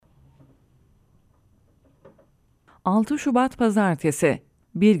6 Şubat Pazartesi.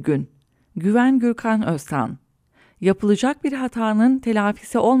 Bir gün. Güven Gürkan Öztan. Yapılacak bir hatanın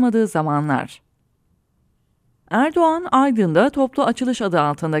telafisi olmadığı zamanlar. Erdoğan, Aydın'da toplu açılış adı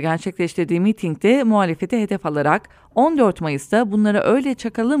altında gerçekleştirdiği mitingde muhalefete hedef alarak 14 Mayıs'ta bunlara öyle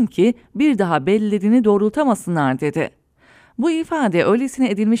çakalım ki bir daha bellerini doğrultamasınlar dedi. Bu ifade öylesine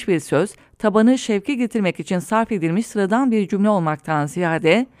edilmiş bir söz, tabanı şevke getirmek için sarf edilmiş sıradan bir cümle olmaktan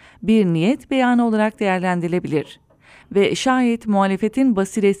ziyade bir niyet beyanı olarak değerlendirilebilir. Ve şayet muhalefetin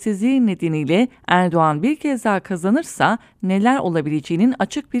basiretsizliği nedeniyle Erdoğan bir kez daha kazanırsa neler olabileceğinin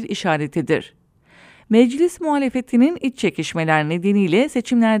açık bir işaretidir. Meclis muhalefetinin iç çekişmeler nedeniyle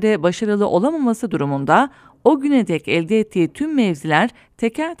seçimlerde başarılı olamaması durumunda o güne dek elde ettiği tüm mevziler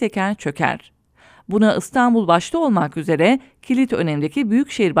teker teker çöker. Buna İstanbul başta olmak üzere kilit önemdeki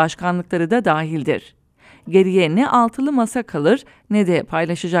büyükşehir başkanlıkları da dahildir. Geriye ne altılı masa kalır ne de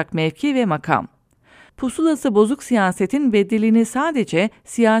paylaşacak mevki ve makam. Pusulası bozuk siyasetin bedelini sadece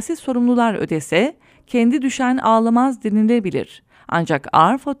siyasi sorumlular ödese, kendi düşen ağlamaz denilebilir. Ancak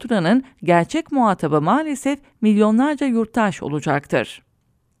ağır faturanın gerçek muhatabı maalesef milyonlarca yurttaş olacaktır.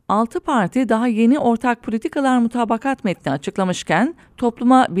 6 parti daha yeni ortak politikalar mutabakat metni açıklamışken,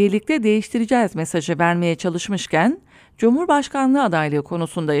 topluma birlikte değiştireceğiz mesajı vermeye çalışmışken, Cumhurbaşkanlığı adaylığı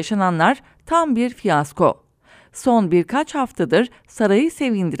konusunda yaşananlar tam bir fiyasko. Son birkaç haftadır sarayı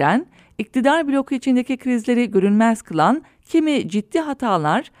sevindiren, iktidar bloku içindeki krizleri görünmez kılan kimi ciddi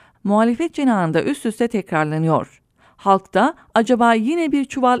hatalar muhalefet cenahında üst üste tekrarlanıyor. Halkta acaba yine bir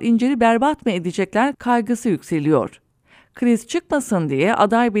çuval inciri berbat mı edecekler kaygısı yükseliyor. Kriz çıkmasın diye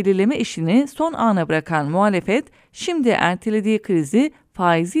aday belirleme işini son ana bırakan muhalefet, şimdi ertelediği krizi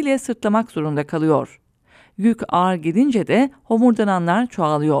faiziyle sırtlamak zorunda kalıyor. Yük ağır gidince de homurdananlar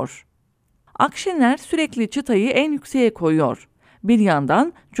çoğalıyor. Akşener sürekli çıtayı en yükseğe koyuyor. Bir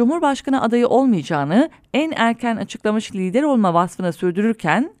yandan Cumhurbaşkanı adayı olmayacağını en erken açıklamış lider olma vasfını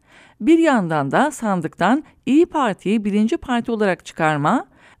sürdürürken, bir yandan da sandıktan İyi Parti'yi birinci parti olarak çıkarma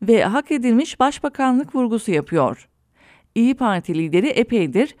ve hak edilmiş başbakanlık vurgusu yapıyor. İyi Parti lideri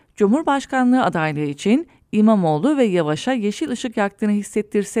epeydir Cumhurbaşkanlığı adaylığı için İmamoğlu ve Yavaş'a yeşil ışık yaktığını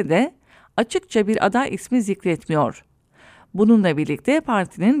hissettirse de açıkça bir aday ismi zikretmiyor. Bununla birlikte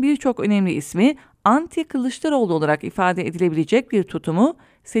partinin birçok önemli ismi anti-Kılıçdaroğlu olarak ifade edilebilecek bir tutumu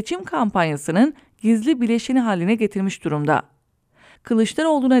seçim kampanyasının gizli bileşeni haline getirmiş durumda.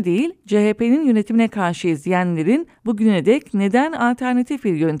 Kılıçdaroğlu'na değil, CHP'nin yönetimine karşı izleyenlerin bugüne dek neden alternatif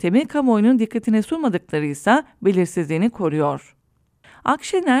bir yöntemi kamuoyunun dikkatine sunmadıkları ise belirsizliğini koruyor.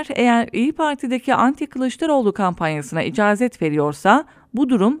 Akşener eğer İyi Parti'deki anti-Kılıçdaroğlu kampanyasına icazet veriyorsa, bu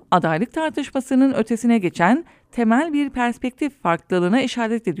durum adaylık tartışmasının ötesine geçen temel bir perspektif farklılığına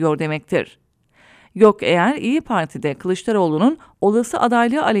işaret ediyor demektir. Yok eğer İyi Parti'de Kılıçdaroğlu'nun olası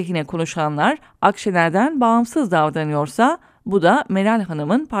adaylığı aleyhine konuşanlar Akşener'den bağımsız davranıyorsa, bu da Meral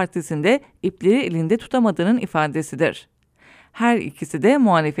Hanım'ın partisinde ipleri elinde tutamadığının ifadesidir. Her ikisi de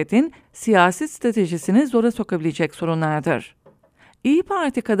muhalefetin siyasi stratejisini zora sokabilecek sorunlardır. İyi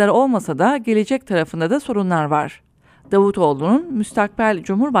Parti kadar olmasa da gelecek tarafında da sorunlar var. Davutoğlu'nun müstakbel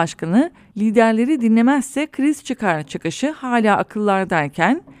Cumhurbaşkanı liderleri dinlemezse kriz çıkar çıkışı hala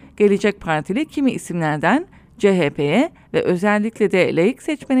akıllardayken, Gelecek Partili kimi isimlerden CHP'ye ve özellikle de laik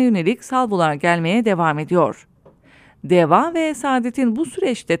seçmene yönelik salvolar gelmeye devam ediyor. DEVA ve Saadet'in bu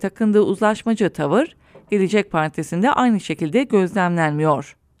süreçte takındığı uzlaşmacı tavır, Gelecek Partisi'nde aynı şekilde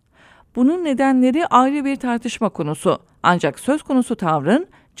gözlemlenmiyor. Bunun nedenleri ayrı bir tartışma konusu. Ancak söz konusu tavrın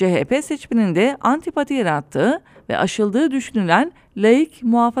CHP seçmeninde antipati yarattığı ve aşıldığı düşünülen laik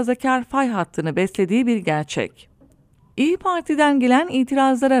muhafazakar fay hattını beslediği bir gerçek. İyi Parti'den gelen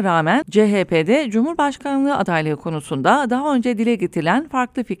itirazlara rağmen CHP'de Cumhurbaşkanlığı adaylığı konusunda daha önce dile getirilen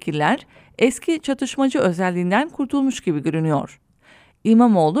farklı fikirler eski çatışmacı özelliğinden kurtulmuş gibi görünüyor.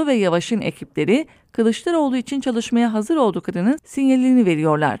 İmamoğlu ve Yavaş'ın ekipleri Kılıçdaroğlu için çalışmaya hazır olduklarının sinyalini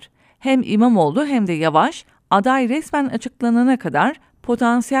veriyorlar. Hem İmamoğlu hem de Yavaş aday resmen açıklanana kadar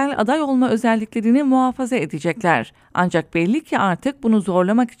potansiyel aday olma özelliklerini muhafaza edecekler. Ancak belli ki artık bunu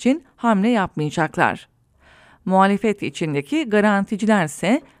zorlamak için hamle yapmayacaklar. Muhalefet içindeki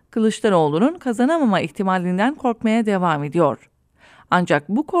garanticilerse Kılıçdaroğlu'nun kazanamama ihtimalinden korkmaya devam ediyor. Ancak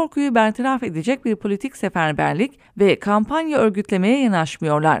bu korkuyu bertaraf edecek bir politik seferberlik ve kampanya örgütlemeye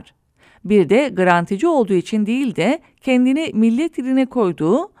yanaşmıyorlar. Bir de garantici olduğu için değil de kendini millet diline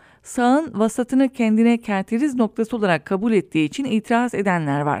koyduğu, sağın vasatını kendine kerteriz noktası olarak kabul ettiği için itiraz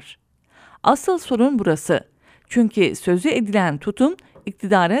edenler var. Asıl sorun burası. Çünkü sözü edilen tutum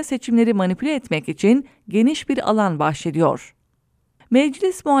iktidara seçimleri manipüle etmek için geniş bir alan bahşediyor.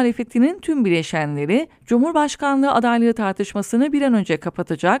 Meclis muhalefetinin tüm bileşenleri Cumhurbaşkanlığı adaylığı tartışmasını bir an önce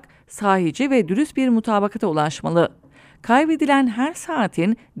kapatacak, sahici ve dürüst bir mutabakata ulaşmalı. Kaybedilen her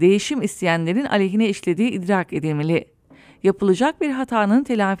saatin değişim isteyenlerin aleyhine işlediği idrak edilmeli. Yapılacak bir hatanın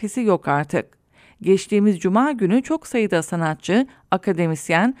telafisi yok artık. Geçtiğimiz Cuma günü çok sayıda sanatçı,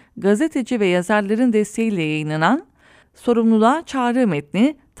 akademisyen, gazeteci ve yazarların desteğiyle yayınlanan sorumluluğa çağrı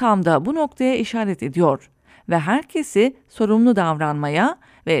metni tam da bu noktaya işaret ediyor ve herkesi sorumlu davranmaya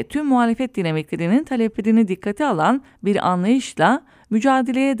ve tüm muhalefet dinamiklerinin taleplerini dikkate alan bir anlayışla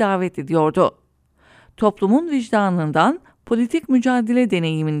mücadeleye davet ediyordu. Toplumun vicdanından, politik mücadele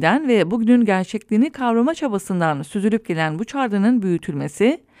deneyiminden ve bugünün gerçekliğini kavrama çabasından süzülüp gelen bu çağrının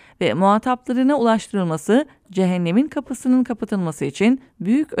büyütülmesi ve muhataplarına ulaştırılması cehennemin kapısının kapatılması için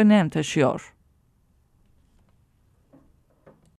büyük önem taşıyor.